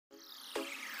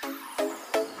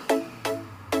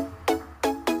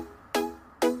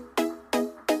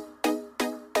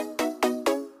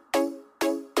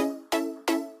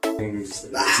It's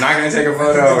not going to take a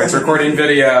photo. It's recording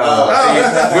video.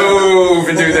 Move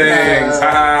and do things.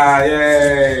 Ha!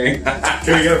 Yay!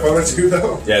 Can we get a photo too,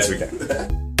 though? Yes, we can.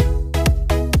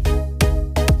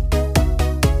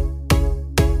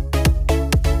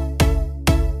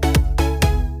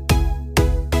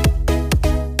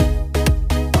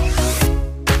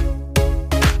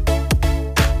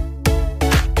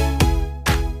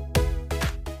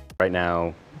 Right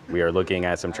now, we are looking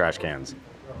at some trash cans.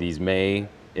 These may,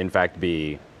 in fact,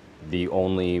 be the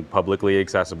only publicly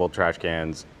accessible trash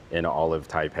cans in all of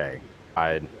Taipei.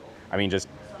 I mean, just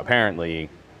apparently,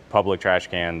 public trash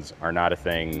cans are not a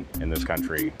thing in this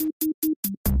country.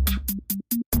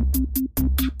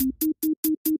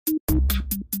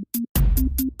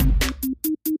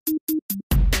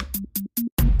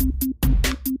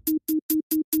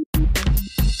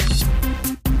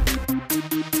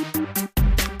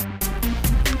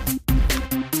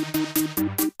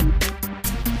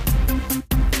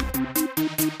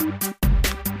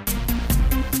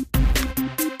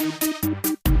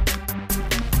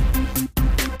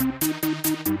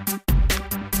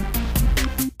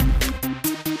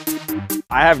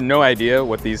 I have no idea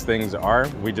what these things are.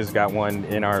 We just got one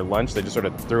in our lunch. They just sort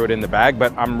of threw it in the bag,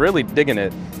 but I'm really digging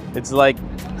it. It's like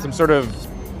some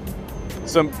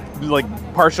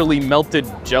partially melted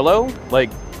Jello.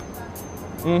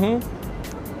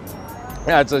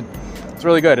 Yeah, it's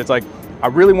really good. It's like, I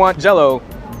really want Jello,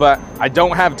 but I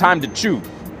don't have time to chew.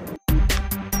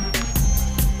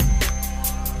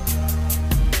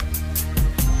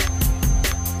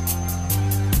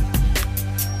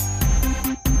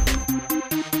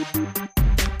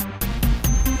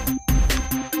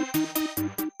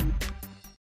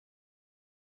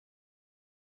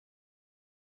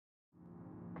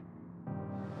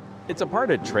 It's a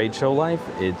part of trade show life.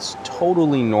 It's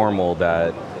totally normal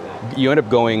that you end up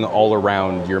going all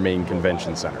around your main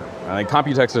convention center. Like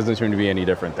Computex doesn't seem to be any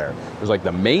different there. There's like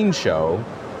the main show,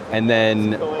 and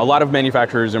then a lot of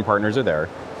manufacturers and partners are there.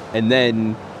 And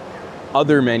then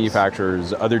other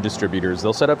manufacturers, other distributors,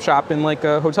 they'll set up shop in like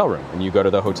a hotel room. And you go to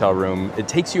the hotel room. It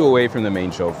takes you away from the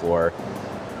main show floor.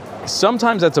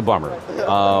 Sometimes that's a bummer,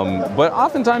 but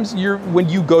oftentimes when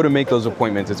you go to make those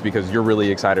appointments, it's because you're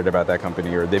really excited about that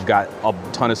company or they've got a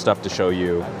ton of stuff to show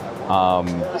you,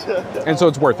 and so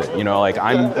it's worth it. You know, like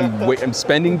I'm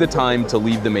spending the time to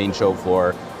leave the main show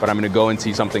floor, but I'm going to go and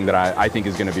see something that I think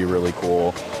is going to be really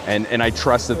cool, and I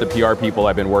trust that the PR people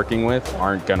I've been working with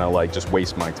aren't going to like just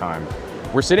waste my time.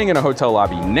 We're sitting in a hotel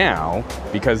lobby now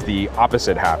because the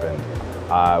opposite happened.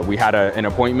 We had an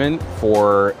appointment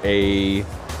for a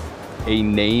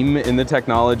name in the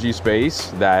technology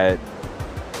space that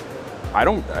I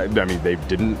mean, they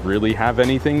didn't really have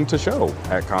anything to show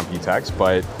at Computex,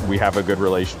 but we have a good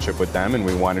relationship with them and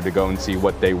we wanted to go and see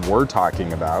what they were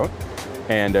talking about.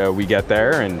 And we get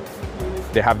there and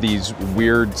they have these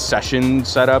weird sessions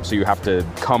set up, so you have to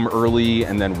come early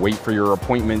and then wait for your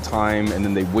appointment time, and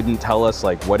then they wouldn't tell us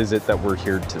like what is it that we're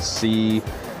here to see.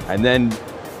 And then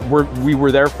we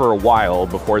were there for a while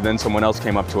before then someone else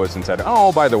came up to us and said,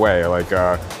 oh, by the way, like,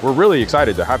 we're really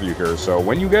excited to have you here. So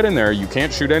when you get in there, you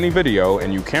can't shoot any video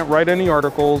and you can't write any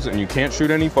articles and you can't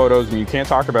shoot any photos and you can't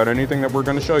talk about anything that we're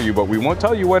going to show you, but we won't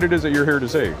tell you what it is that you're here to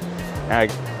see.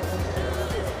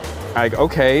 And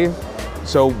okay,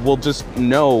 so we'll just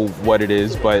know what it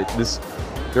is, but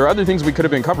there are other things we could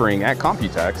have been covering at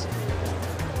Computex.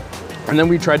 And then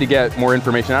we tried to get more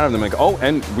information out of them, like, oh,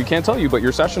 and we can't tell you, but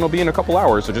your session will be in a couple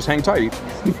hours, so just hang tight.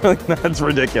 Like, that's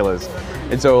ridiculous.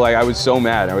 And so, like, I was so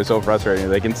mad, I was so frustrated.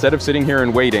 Like, instead of sitting here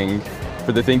and waiting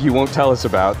for the thing you won't tell us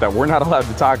about, that we're not allowed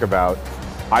to talk about,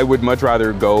 I would much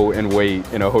rather go and wait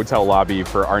in a hotel lobby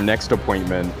for our next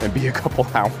appointment and be a couple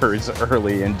hours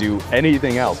early and do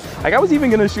anything else. Like, I was even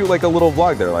gonna shoot like a little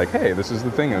vlog there, like, hey, this is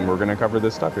the thing and we're gonna cover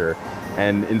this stuff here.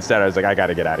 And instead I was like, I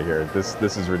gotta get out of here.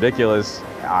 This is ridiculous.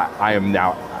 I am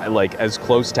now like as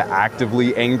close to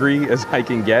actively angry as I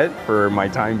can get for my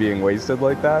time being wasted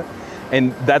like that.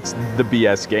 And that's the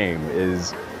BS game,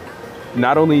 is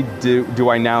not only do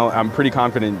I now, I'm pretty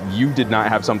confident you did not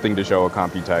have something to show at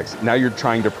Computex. Now you're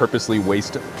trying to purposely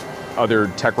waste other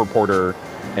tech reporter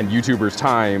and YouTubers'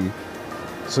 time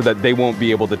so that they won't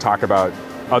be able to talk about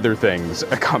other things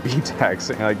at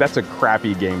Computex. And like, that's a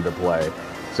crappy game to play.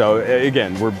 So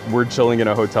again, we're chilling in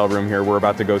a hotel room here. We're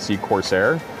about to go see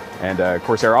Corsair. And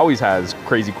Corsair always has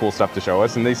crazy cool stuff to show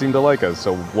us and they seem to like us.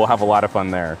 So we'll have a lot of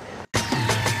fun there.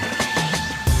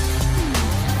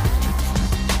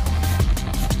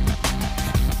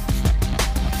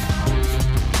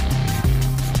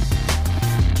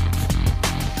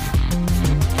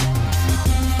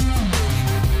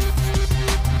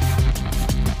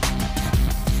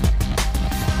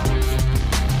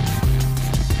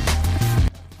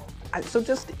 So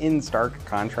just in stark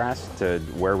contrast to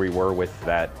where we were with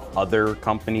that other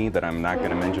company that I'm not going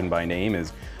to mention by name,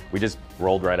 is we just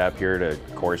rolled right up here to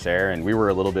Corsair, and we were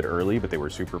a little bit early, but they were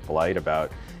super polite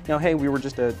about, you know, hey, we were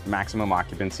just at maximum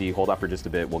occupancy, hold up for just a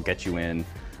bit, we'll get you in.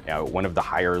 One of the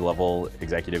higher level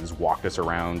executives walked us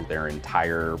around their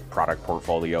entire product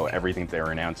portfolio, everything they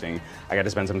were announcing. I got to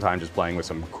spend some time just playing with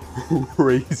some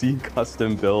crazy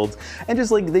custom builds, and just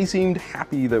like they seemed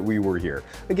happy that we were here.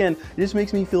 Again, it just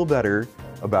makes me feel better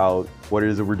about what it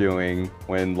is that we're doing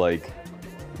when, like,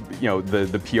 you know,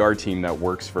 the PR team that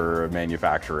works for a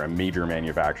manufacturer, a major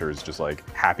manufacturer, is just like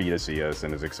happy to see us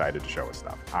and is excited to show us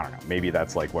stuff. I don't know, maybe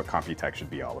that's like what Computex should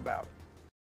be all about.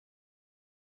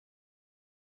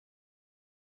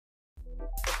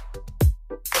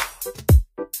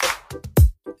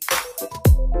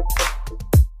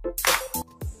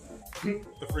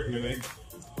 The freaking inning.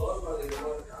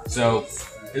 So,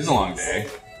 it was a long day.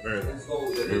 Very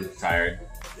long. We were tired.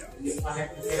 We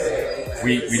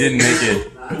didn't make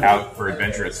it out for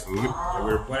adventurous food. Yeah,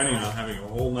 we were planning on having a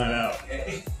whole night out.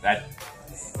 That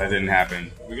didn't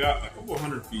happen. We got a couple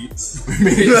 100 feet. We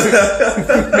made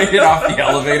it off the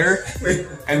elevator,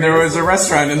 and there was a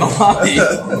restaurant in the lobby.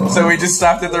 So we just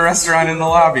stopped at the restaurant in the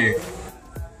lobby.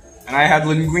 And I had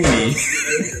linguine.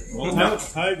 Well,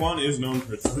 Taiwan is known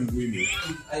for its linguine.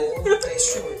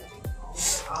 It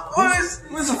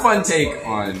was a fun take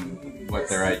on what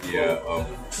their idea of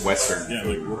Western. Yeah,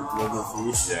 like local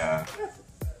food. Yeah.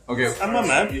 Okay. I'm not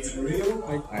mad.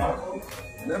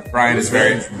 Brian is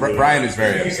very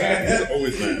upset. He's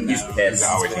always mad. He's pissed. He's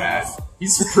always mad.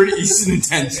 He's an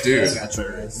intense dude.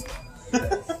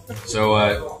 So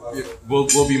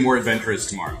we'll be more adventurous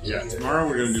tomorrow. Yeah, tomorrow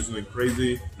we're gonna do something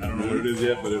crazy. I don't know what it is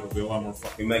yet, but it'll be a lot more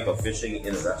fun. We might go fishing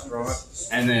in a restaurant.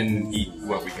 And then eat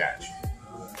what we catch.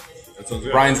 That sounds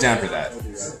good. Brian's down for that.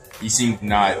 He seemed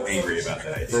not angry about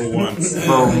that. For once.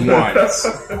 For once.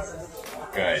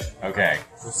 Good. Okay.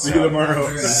 See you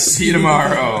tomorrow. See you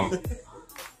tomorrow.